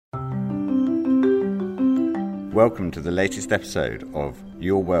Welcome to the latest episode of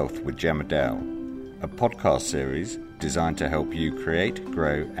Your Wealth with Gemma Dale, a podcast series designed to help you create,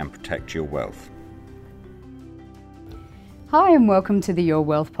 grow and protect your wealth. Hi and welcome to the Your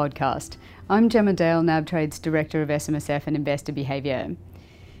Wealth podcast. I'm Gemma Dale, NABTrade's Director of SMSF and Investor Behaviour.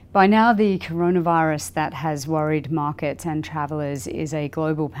 By now, the coronavirus that has worried markets and travellers is a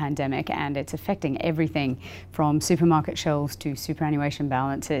global pandemic, and it's affecting everything from supermarket shelves to superannuation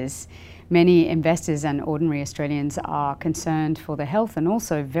balances. Many investors and ordinary Australians are concerned for their health and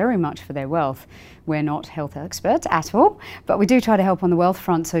also very much for their wealth. We're not health experts at all, but we do try to help on the wealth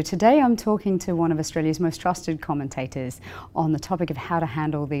front. So today I'm talking to one of Australia's most trusted commentators on the topic of how to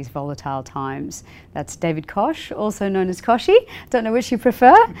handle these volatile times. That's David Koch, also known as Kochie. Don't know which you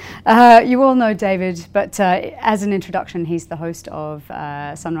prefer. You all know David, but as an introduction, he's the host of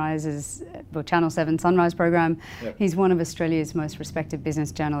Channel 7 Sunrise program. Yep. He's one of Australia's most respected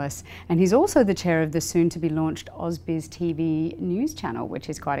business journalists, and he's also the chair of the soon-to-be-launched AusBiz TV news channel, which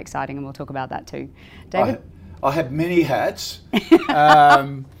is quite exciting, and we'll talk about that too. David? I have many hats.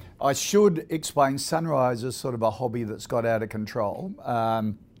 I should explain Sunrise is sort of a hobby that's got out of control. I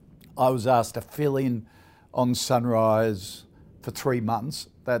was asked to fill in on Sunrise for 3 months.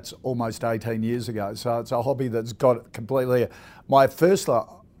 That's almost 18 years ago. So it's a hobby that's got completely... My first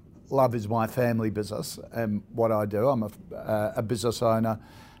love is my family business and what I do. I'm a business owner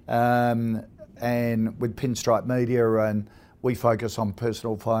and with Pinstripe Media, and we focus on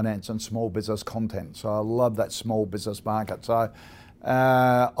personal finance and small business content. So I love that small business market. So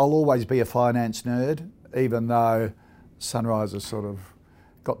I'll always be a finance nerd, even though Sunrise has sort of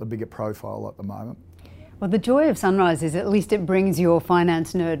got the bigger profile at the moment. Well, the joy of Sunrise is at least it brings your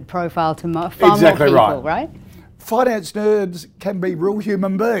finance nerd profile to far more people, right? Finance nerds can be real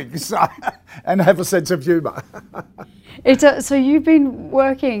human beings and have a sense of humour. So you've been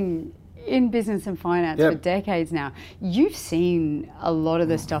working in business and finance for decades now. You've seen a lot of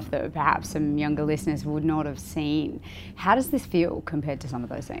the stuff that perhaps some younger listeners would not have seen. How does this feel compared to some of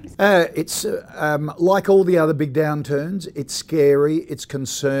those things? It's like all the other big downturns. It's scary, it's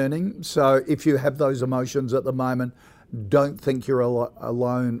concerning. So if you have those emotions at the moment, don't think you're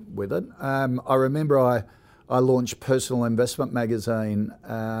alone with it. I remember I launched Personal Investment Magazine,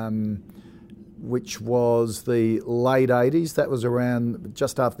 which was the late 80s. That was around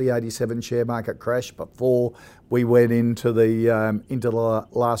just after the 87 share market crash, before we went into the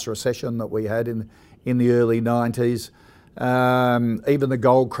last recession that we had in the early 90s. Even the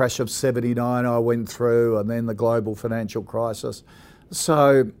gold crash of 79 I went through, and then the global financial crisis.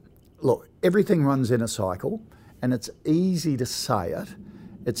 So look, everything runs in a cycle, and it's easy to say it.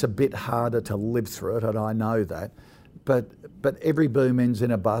 It's a bit harder to live through it, and I know that. But every boom ends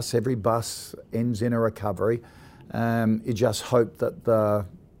in a bust, every bust ends in a recovery. You just hope that the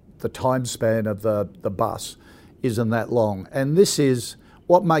time span of the bust isn't that long. And this is,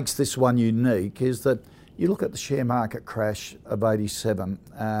 what makes this one unique is that you look at the share market crash of 87,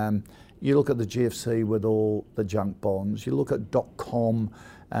 you look at the GFC with all the junk bonds, you look at .com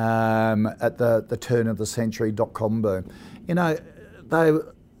at the turn of the century, .com boom. You know,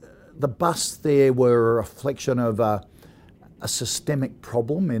 the busts there were a reflection of a systemic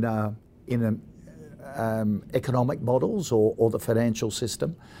problem in economic models or the financial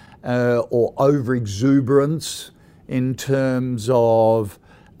system, or over-exuberance in terms of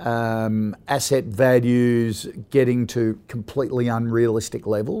asset values getting to completely unrealistic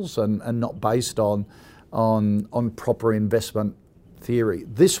levels and not based on proper investment theory.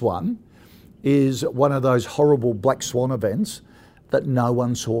 This one is one of those horrible black swan events that no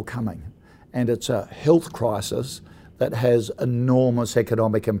one saw coming. And it's a health crisis that has enormous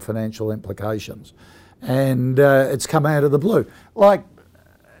economic and financial implications. And it's come out of the blue. Like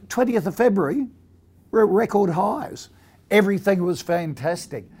 20th of February, we're at record highs. Everything was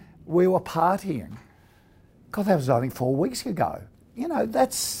fantastic. We were partying. God, that was only 4 weeks ago. You know,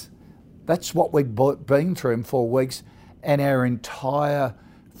 that's what we've been through in 4 weeks, and our entire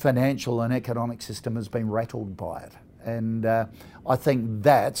financial and economic system has been rattled by it. And I think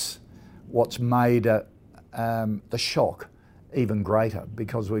that's what's made the shock even greater,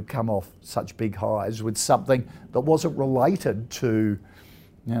 because we've come off such big highs with something that wasn't related to,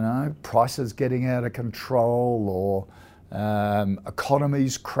 you know, prices getting out of control or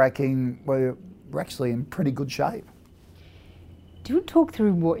economies cracking. We're actually in pretty good shape. Do you talk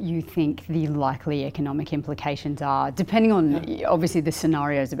through what you think the likely economic implications are, depending on obviously the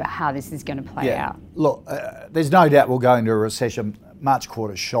scenarios about how this is going to play out? Look, there's no doubt we'll go into a recession. March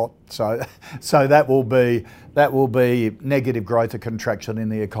quarter shot, so that will be negative growth or contraction in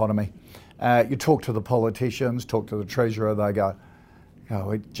the economy. You talk to the politicians, talk to the Treasurer, they go,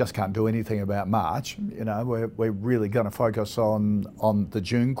 we just can't do anything about March. We're really going to focus on the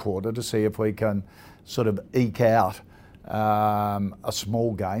June quarter to see if we can sort of eke out a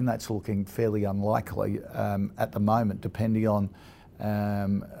small gain. That's looking fairly unlikely at the moment, depending on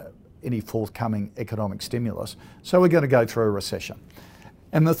any forthcoming economic stimulus. So we're going to go through a recession.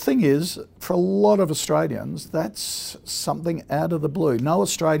 And the thing is, for a lot of Australians, that's something out of the blue. No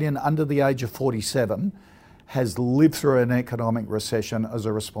Australian under the age of 47 has lived through an economic recession as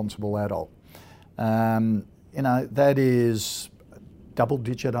a responsible adult. That is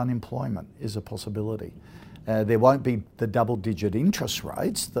double-digit unemployment is a possibility. There won't be the double-digit interest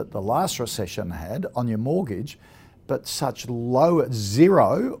rates that the last recession had on your mortgage, but such low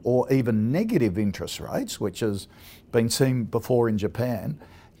zero or even negative interest rates, which has been seen before in Japan,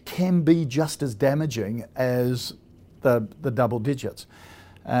 can be just as damaging as the double digits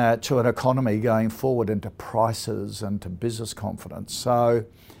to an economy going forward, and to prices and to business confidence. So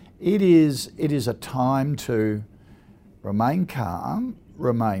it is a time to remain calm,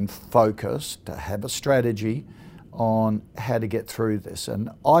 remain focused, to have a strategy on how to get through this. And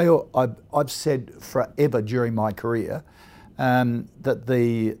I've said forever during my career that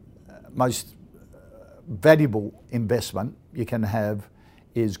the most valuable investment you can have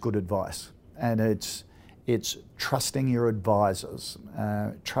is good advice, and it's trusting your advisors,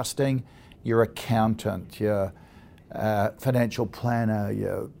 trusting your accountant, your financial planner,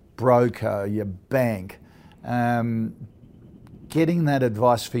 your broker, your bank, getting that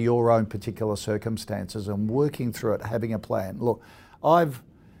advice for your own particular circumstances and working through it, having a plan. Look, I've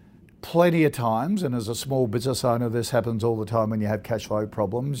plenty of times, and as a small business owner, this happens all the time when you have cash flow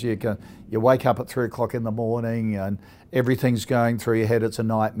problems. You wake up at 3 o'clock in the morning and everything's going through your head. It's a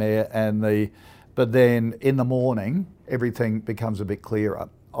nightmare. But then in the morning, everything becomes a bit clearer.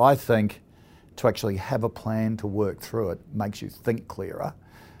 I think to actually have a plan to work through it makes you think clearer,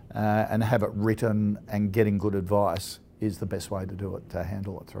 and have it written and getting good advice is the best way to do it, to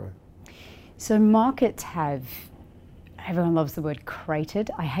handle it through. So markets have, everyone loves the word cratered.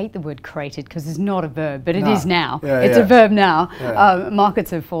 I hate the word cratered because it's not a verb, but it is now. It's a verb now. Yeah.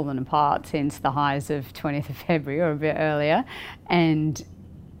 Markets have fallen apart since the highs of 20th of February or a bit earlier. And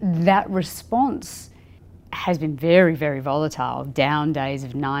that response has been very, very volatile. Down days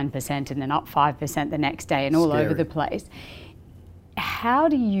of 9% and then up 5% the next day and all over the place. How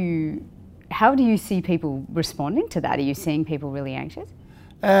do you see people responding to that? Are you seeing people really anxious?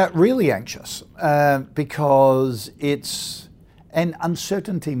 Really anxious, because and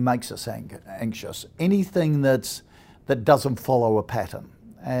uncertainty makes us anxious. Anything that doesn't follow a pattern,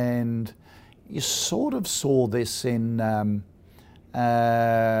 and you sort of saw this in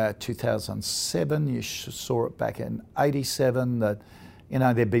 2007. You saw it back in '87. That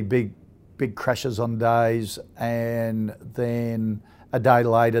there'd be big crashes on days, and then a day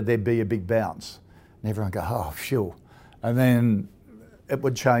later there'd be a big bounce, and everyone go, oh, phew, and then it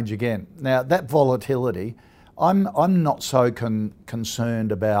would change again. Now that volatility, I'm not so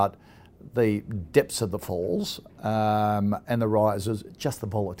concerned about the depths of the falls and the rises, just the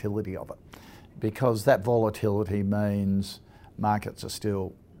volatility of it, because that volatility means markets are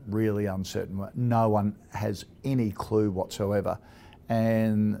still really uncertain. No one has any clue whatsoever,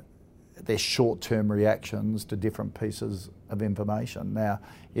 and there's short-term reactions to different pieces of information. Now,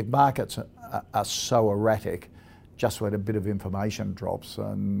 if markets are so erratic, just when a bit of information drops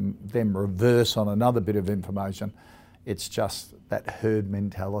and then reverse on another bit of information, it's just that herd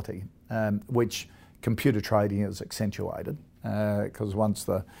mentality, which computer trading has accentuated, because once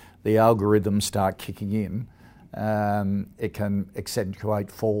the algorithms start kicking in, it can accentuate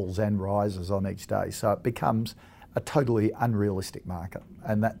falls and rises on each day. So it becomes a totally unrealistic market,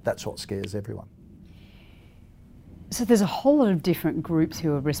 and that's what scares everyone. So there's a whole lot of different groups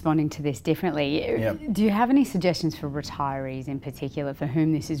who are responding to this differently. Yep. Do you have any suggestions for retirees in particular, for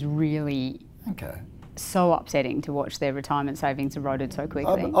whom this is really so upsetting to watch their retirement savings eroded so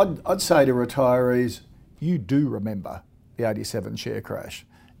quickly? I'd say to retirees, you do remember the '87 share crash.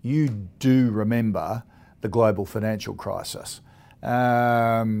 You do remember the global financial crisis.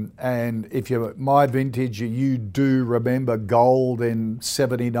 And if you're my vintage, you do remember gold in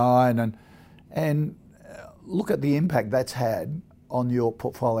 '79, and look at the impact that's had on your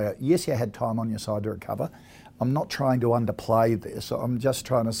portfolio. Yes, you had time on your side to recover. I'm not trying to underplay this. I'm just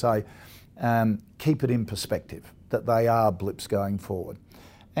trying to say, keep it in perspective, that they are blips going forward.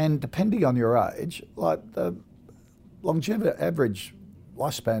 And depending on your age, like the longevity average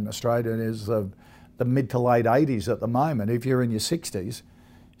lifespan in Australia is the mid to late 80s at the moment. If you're in your 60s,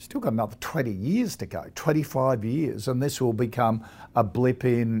 you've still got another 20 years to go, 25 years, and this will become a blip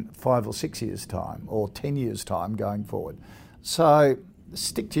in 5 or 6 years' time or 10 years' time going forward. So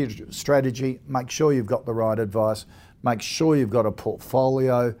stick to your strategy, make sure you've got the right advice, make sure you've got a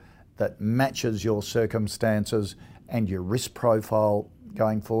portfolio that matches your circumstances and your risk profile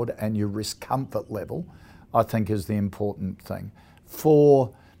going forward and your risk comfort level, I think is the important thing.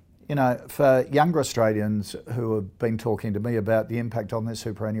 For younger Australians who have been talking to me about the impact on their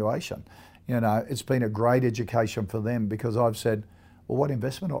superannuation, it's been a great education for them, because I've said, well, what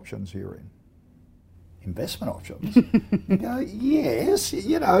investment options are you in? Investment options? You go, yes,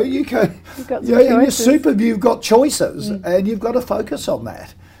 you can. You've got some in your super, you've got choices, and you've got to focus on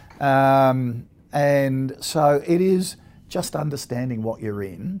that. And so it is just understanding what you're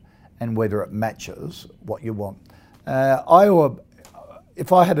in and whether it matches what you want.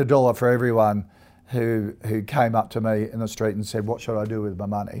 If I had $1 for everyone who came up to me in the street and said, what should I do with my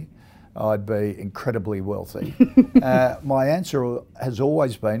money? I'd be incredibly wealthy. My answer has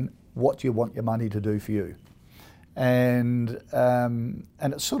always been, what do you want your money to do for you? And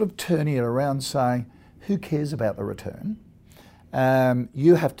it's sort of turning it around, saying, who cares about the return?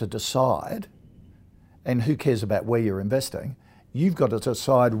 You have to decide, and who cares about where you're investing? You've got to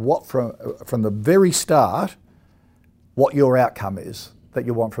decide what from the very start, what your outcome is that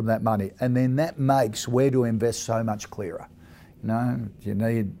you want from that money. And then that makes where to invest so much clearer. Do you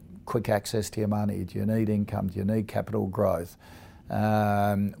need quick access to your money? Do you need income? Do you need capital growth?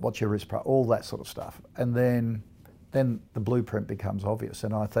 What's your risk profile? All that sort of stuff. And then the blueprint becomes obvious.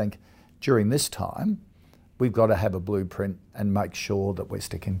 And I think during this time, we've got to have a blueprint and make sure that we're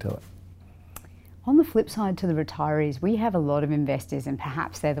sticking to it. On the flip side to the retirees, we have a lot of investors, and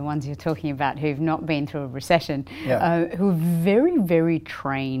perhaps they're the ones you're talking about, who've not been through a recession, who are very, very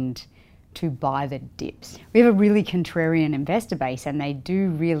trained to buy the dips. We have a really contrarian investor base, and they do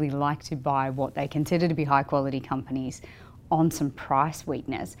really like to buy what they consider to be high quality companies on some price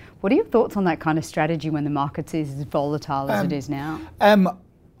weakness. What are your thoughts on that kind of strategy when the market is as volatile as it is now?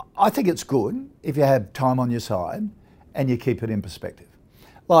 I think it's good if you have time on your side and you keep it in perspective.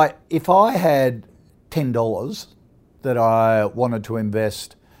 Like, if I had $10 that I wanted to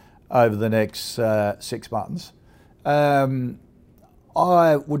invest over the next 6 months,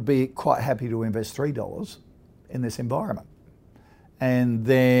 I would be quite happy to invest $3 in this environment and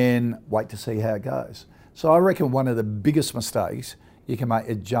then wait to see how it goes. So I reckon one of the biggest mistakes you can make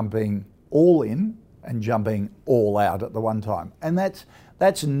is jumping all in and jumping all out at the one time. And that's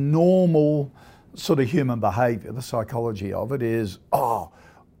normal sort of human behaviour. The psychology of it is,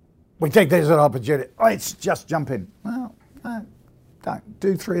 we think there's an opportunity, let's just jump in. Well, no, don't.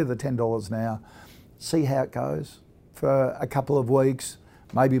 Do 3 of the $10 now, see how it goes for a couple of weeks,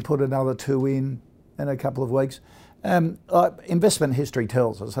 maybe put another 2 in a couple of weeks. Investment history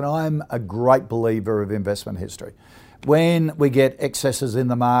tells us, and I'm a great believer of investment history. When we get excesses in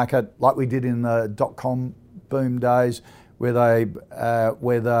the market, like we did in the .com boom days, where there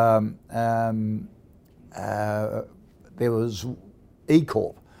was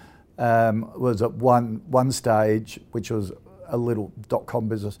E-Corp, was at one stage, which was a little .com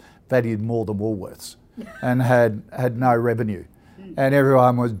business, valued more than Woolworths and had no revenue. And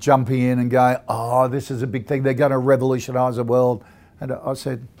everyone was jumping in and going, this is a big thing, they're going to revolutionise the world. And I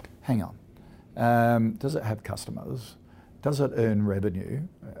said, hang on, does it have customers? Does it earn revenue?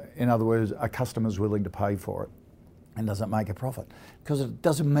 In other words, are customers willing to pay for it? And does it make a profit? Because it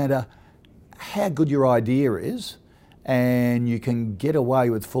doesn't matter how good your idea is, and you can get away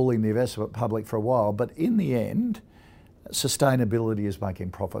with fooling the investment public for a while, but in the end, sustainability is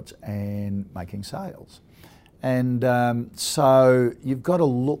making profits and making sales. And so you've got to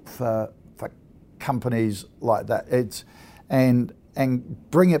look for companies like that. And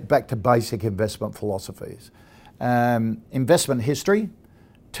bring it back to basic investment philosophies. Investment history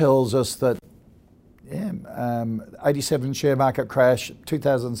tells us that 87 share market crash,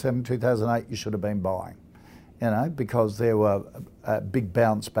 2007, 2008, you should have been buying, because there were big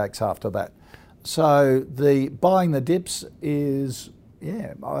bounce backs after that. So the buying the dips is,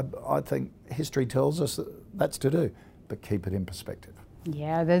 I think history tells us that's to do, but keep it in perspective.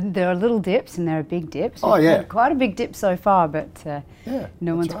 Yeah, there are little dips and there are big dips. Oh, yeah. Quite a big dip so far, but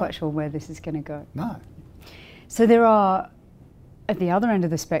no one's right. quite sure where this is going to go. No. So there are, at the other end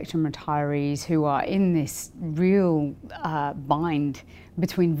of the spectrum, retirees who are in this real bind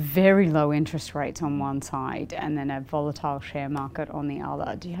between very low interest rates on one side and then a volatile share market on the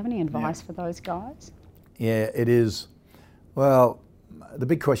other. Do you have any advice for those guys? Yeah, it is. Well, the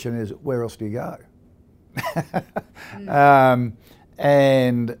big question is, where else do you go?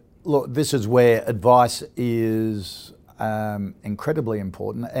 And look, this is where advice is incredibly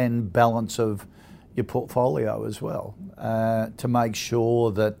important, and balance of your portfolio as well, to make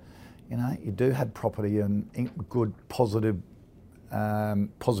sure that you do have property and good positive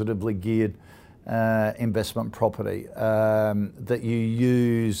positively geared investment property, that you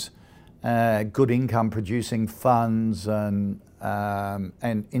use good income producing funds and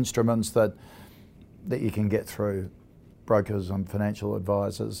instruments that you can get through brokers and financial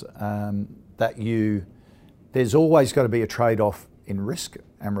advisors, there's always got to be a trade-off in risk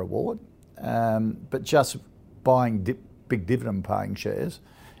and reward, but just buying big dividend paying shares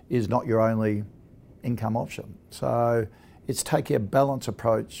is not your only income option. So it's taking a balanced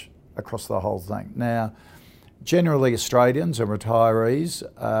approach across the whole thing. Now, generally Australians and retirees,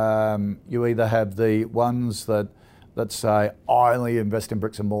 you either have the ones that say, I only invest in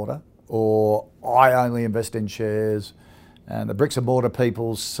bricks and mortar, or I only invest in shares. And the bricks and mortar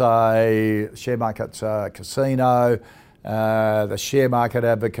people say share market's a casino. The share market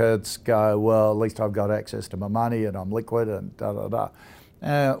advocates go, well, at least I've got access to my money and I'm liquid and da-da-da.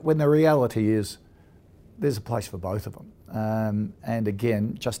 When the reality is there's a place for both of them. And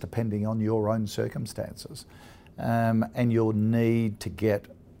again, just depending on your own circumstances. And you'll need to get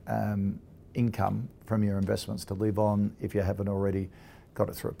income from your investments to live on if you haven't already got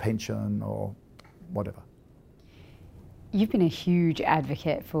it through a pension or whatever. You've been a huge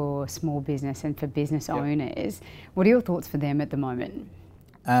advocate for small business and for business owners. What are your thoughts for them at the moment?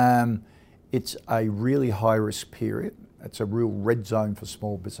 It's a really high risk period. It's a real red zone for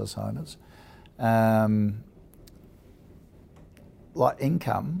small business owners. Like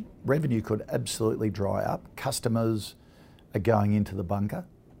income, revenue could absolutely dry up. Customers are going into the bunker,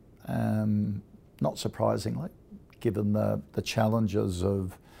 not surprisingly, given the challenges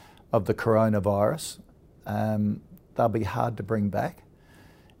of the coronavirus. They'll be hard to bring back.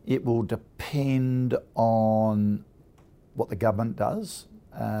 It will depend on what the government does.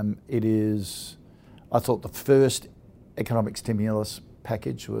 I thought the first economic stimulus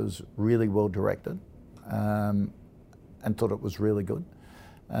package was really well directed, and thought it was really good.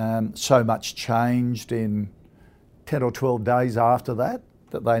 So much changed in 10 or 12 days after that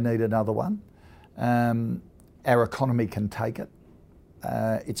they need another one. Our economy can take it.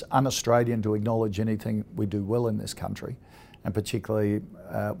 It's un-Australian to acknowledge anything we do well in this country, and particularly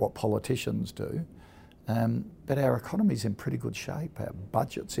what politicians do. But our economy's in pretty good shape. Our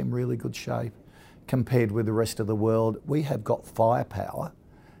budget's in really good shape compared with the rest of the world. We have got firepower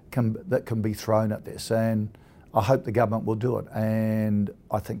that can be thrown at this, and I hope the government will do it, and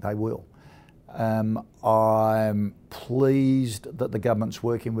I think they will. I'm pleased that the government's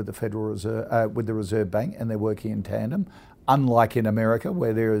working with the Federal Reserve, with the Reserve Bank, and they're working in tandem. Unlike in America,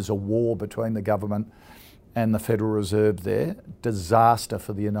 where there is a war between the government and the Federal Reserve there, disaster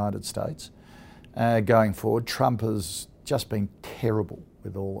for the United States going forward. Trump has just been terrible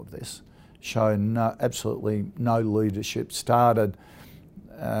with all of this, shown absolutely no leadership. Started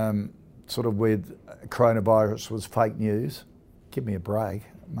sort of with coronavirus was fake news. Give me a break,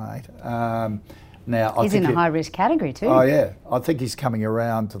 mate. Now, he's in a high-risk category too. Oh yeah, I think he's coming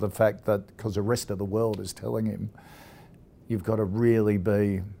around to the fact that because the rest of the world is telling him, you've got to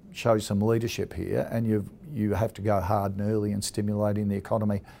really show some leadership here, and you have to go hard and early in stimulating the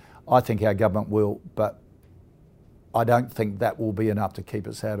economy. I think our government will, but I don't think that will be enough to keep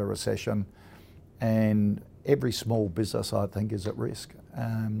us out of recession. And every small business, I think, is at risk.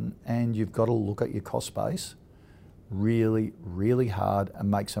 And you've got to look at your cost base really, really hard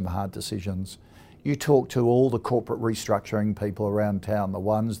and make some hard decisions. You talk to all the corporate restructuring people around town, the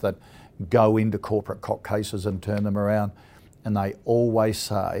ones that go into corporate court cases and turn them around, and they always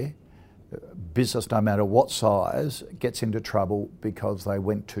say business, no matter what size, gets into trouble because they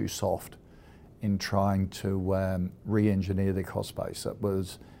went too soft in trying to re-engineer their cost base. It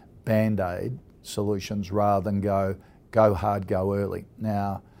was Band-Aid solutions rather than go hard, go early.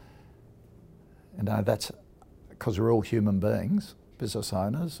 Now, that's because we're all human beings, business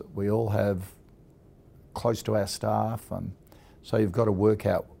owners. We all have close to our staff, and so you've got to work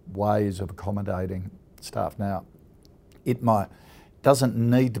out ways of accommodating staff. Now, it doesn't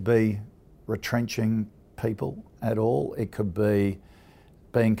need to be retrenching people at all. It could be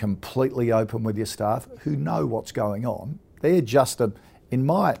being completely open with your staff who know what's going on. They're just in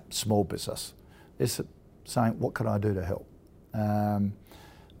my small business, they're saying, what can I do to help?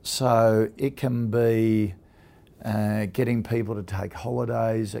 So it can be getting people to take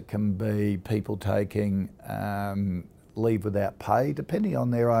holidays. It can be people taking leave without pay, depending on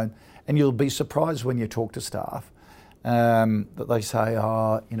their own. And you'll be surprised when you talk to staff that they say,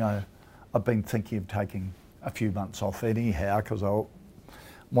 I've been thinking of taking a few months off anyhow because I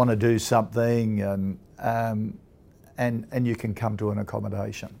want to do something, and you can come to an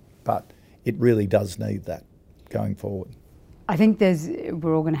accommodation. But it really does need that going forward. I think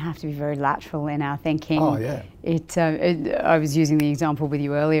we're all going to have to be very lateral in our thinking. Oh, yeah. I was using the example with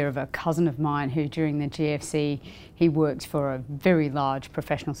you earlier of a cousin of mine who during the GFC, he worked for a very large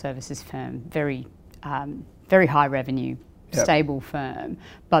professional services firm, very high revenue, stable firm,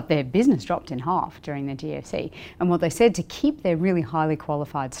 but their business dropped in half during the GFC. And what they said to keep their really highly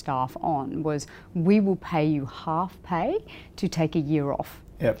qualified staff on was, we will pay you half pay to take a year off.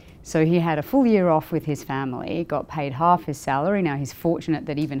 Yep. So he had a full year off with his family, got paid half his salary. Now he's fortunate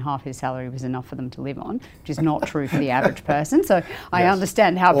that even half his salary was enough for them to live on, which is not true for the average person. So I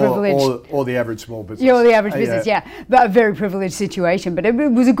understand how privileged... Or the average small business. Yeah, or the average business, But a very privileged situation. But it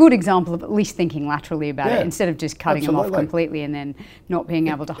was a good example of at least thinking laterally about it, instead of just cutting them off completely and then not being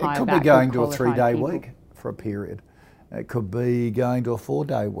able to hire back. It could be going to a 3-day week for a period. It could be going to a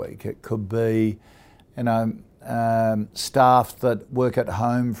 4-day week. It could be, staff that work at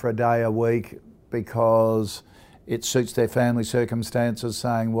home for a day a week because it suits their family circumstances,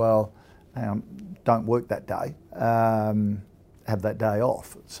 saying, well, don't work that day, have that day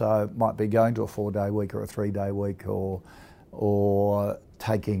off. So it might be going to a 4-day week or a 3-day week, or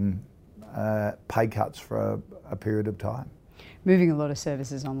taking pay cuts for a period of time. Moving a lot of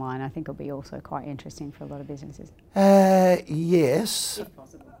services online, I think, will be also quite interesting for a lot of businesses. Yes. If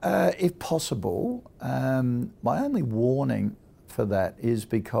possible. If possible. My only warning for that is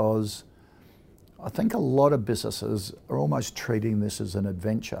because I think a lot of businesses are almost treating this as an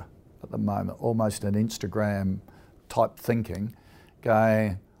adventure at the moment, almost an Instagram type thinking,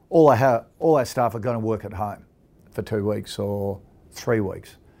 going, all our staff are going to work at home for 2 weeks or 3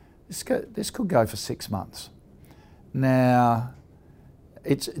 weeks. This could go for 6 months. Now,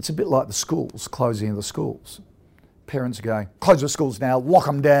 it's a bit like the schools, closing of the schools. Parents are going, close the schools now, lock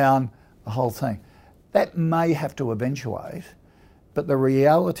them down, the whole thing. That may have to eventuate, but the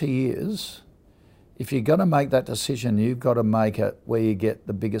reality is, if you're going to make that decision, you've got to make it where you get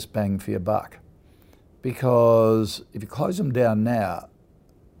the biggest bang for your buck. Because if you close them down now,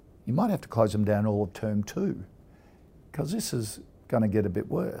 you might have to close them down all of term 2, because this is going to get a bit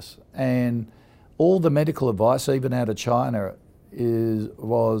worse. And all the medical advice, even out of China,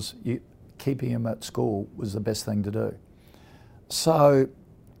 was keeping them at school was the best thing to do. So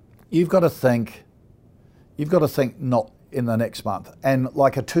you've got to think not in the next month. And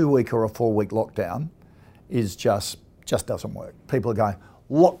like a 2-week or a 4-week lockdown is just doesn't work. People are going,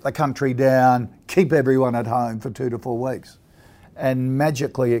 lock the country down, keep everyone at home for 2 to 4 weeks, and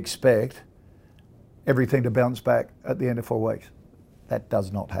magically expect everything to bounce back at the end of 4 weeks. That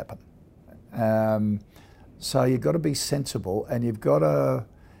does not happen. So you've got to be sensible, and you've got to,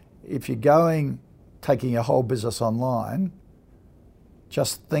 if you're taking your whole business online,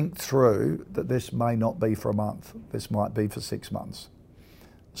 just think through that this may not be for a month, this might be for 6 months.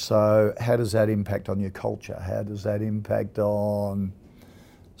 So how does that impact on your culture? How does that impact on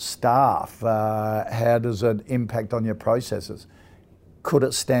staff? How does it impact on your processes? Could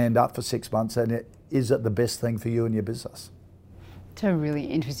it stand up for 6 months, and is it the best thing for you and your business? It's a really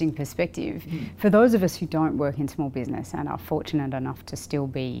interesting perspective. For those of us who don't work in small business and are fortunate enough to still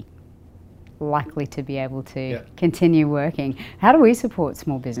be likely to be able to continue working, how do we support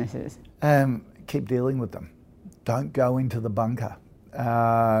small businesses? Keep dealing with them. Don't go into the bunker.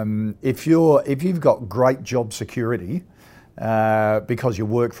 If you've got great job security because you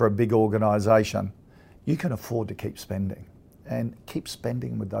work for a big organisation, you can afford to keep spending, and keep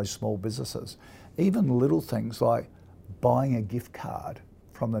spending with those small businesses. Even little things like buying a gift card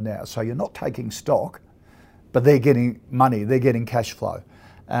from them now. So you're not taking stock, but they're getting money, they're getting cash flow.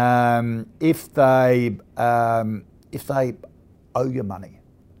 If they owe you money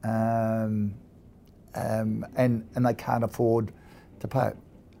and they can't afford to pay it,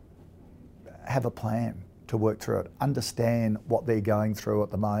 have a plan to work through it. Understand what they're going through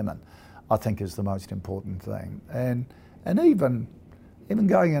at the moment, I think, is the most important thing. And even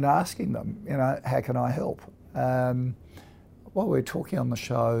going and asking them, how can I help? Well, we were talking on the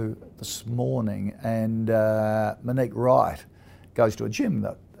show this morning, and Monique Wright goes to a gym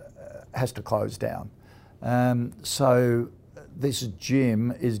that has to close down. So this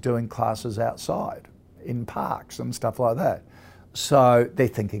gym is doing classes outside in parks and stuff like that. So they're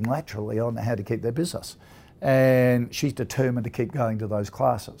thinking laterally on how to keep their business. And she's determined to keep going to those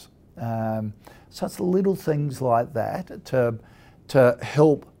classes. So it's little things like that to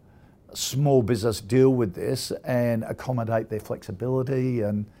help small business deal with this and accommodate their flexibility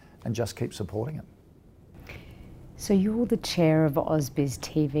and just keep supporting it. So you're the chair of AusBiz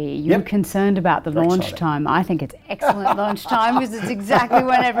TV. You're concerned about the launch time. I think it's excellent launch time, because it's exactly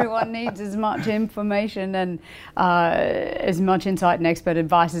when everyone needs as much information and as much insight and expert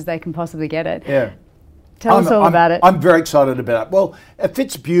advice as they can possibly get it. Yeah. Tell us all about it. I'm very excited about it. Well, it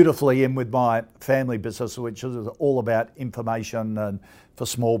fits beautifully in with my family business, which is all about information and for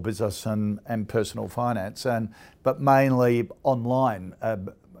small business and personal finance, but mainly online.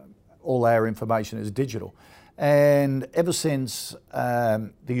 All our information is digital. And ever since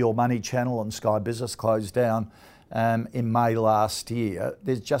the Your Money channel and Sky Business closed down in May last year,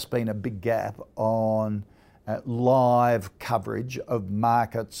 there's just been a big gap on live coverage of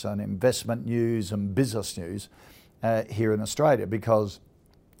markets and investment news and business news here in Australia, because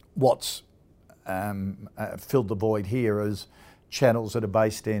what's filled the void here is channels that are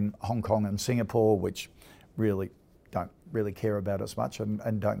based in Hong Kong and Singapore, which really don't really care about us much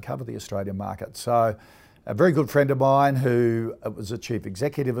and don't cover the Australian market. So a very good friend of mine who was the chief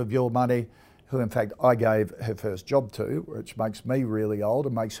executive of Your Money, who in fact I gave her first job to, which makes me really old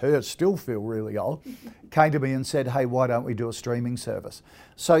and makes her still feel really old, came to me and said, hey, why don't we do a streaming service?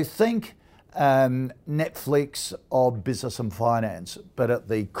 So think Netflix of business and finance, but at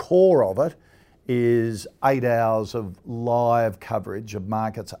the core of it is 8 hours of live coverage of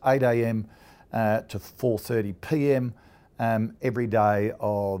markets, 8 a.m. To 4:30 p.m. Every day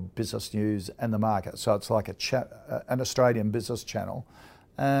of business news and the market. So it's like an Australian business channel.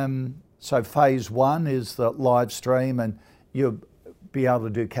 So phase one is the live stream, and you'll be able to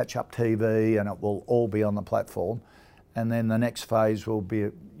do catch-up TV, and it will all be on the platform. And then the next phase will be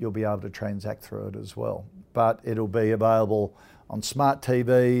you'll be able to transact through it as well. But it'll be available on smart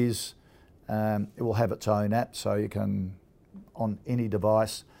TVs. It will have its own app, so you can, on any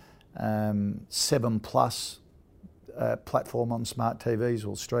device, 7plus platform on smart TVs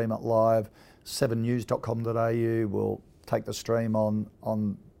will stream it live. 7news.com.au will take the stream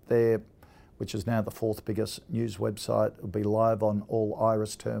on there, which is now the 4th biggest news website. It'll be live on all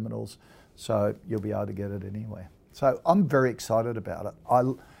Iris terminals, so you'll be able to get it anywhere. So I'm very excited about it.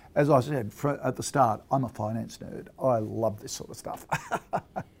 As I said at the start, I'm a finance nerd. I love this sort of stuff.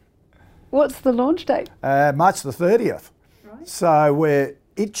 What's the launch date? March the 30th. Right. So we're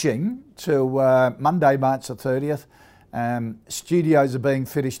itching to Monday, March the 30th. Studios are being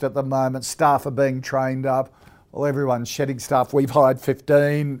finished at the moment. Staff are being trained up. Well, everyone's shedding staff. We've hired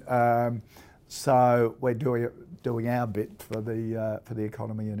 15. So we're doing our bit for the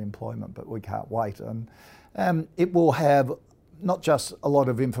economy and employment, but we can't wait. And it will have not just a lot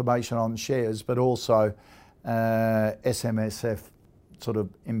of information on shares, but also SMSF sort of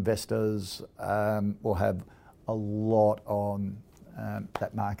investors will have a lot on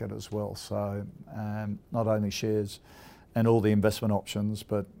that market as well. So not only shares and all the investment options,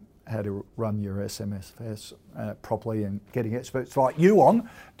 but how to run your SMSFs properly, and getting experts like you on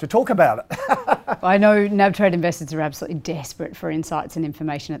to talk about it. I know NabTrade investors are absolutely desperate for insights and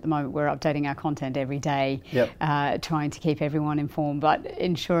information at the moment. We're updating our content every day, trying to keep everyone informed, but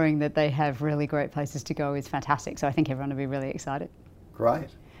ensuring that they have really great places to go is fantastic. So I think everyone will be really excited. Great.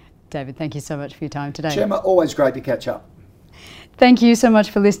 David, thank you so much for your time today. Gemma, always great to catch up. Thank you so much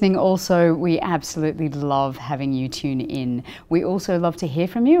for listening. Also, we absolutely love having you tune in. We also love to hear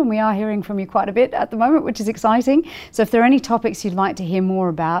from you, and we are hearing from you quite a bit at the moment, which is exciting. So if there are any topics you'd like to hear more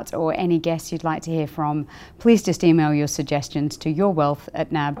about, or any guests you'd like to hear from, please just email your suggestions to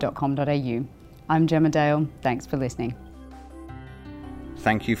yourwealth@nab.com.au. I'm Gemma Dale. Thanks for listening.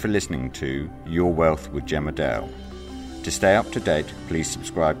 Thank you for listening to Your Wealth with Gemma Dale. To stay up to date, please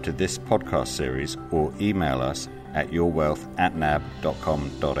subscribe to this podcast series or email us at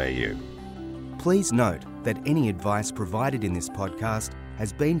yourwealth@nab.com.au. Please note that any advice provided in this podcast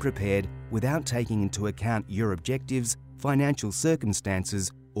has been prepared without taking into account your objectives, financial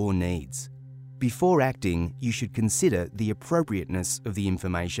circumstances, or needs. Before acting, you should consider the appropriateness of the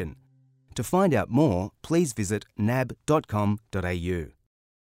information. To find out more, please visit nab.com.au.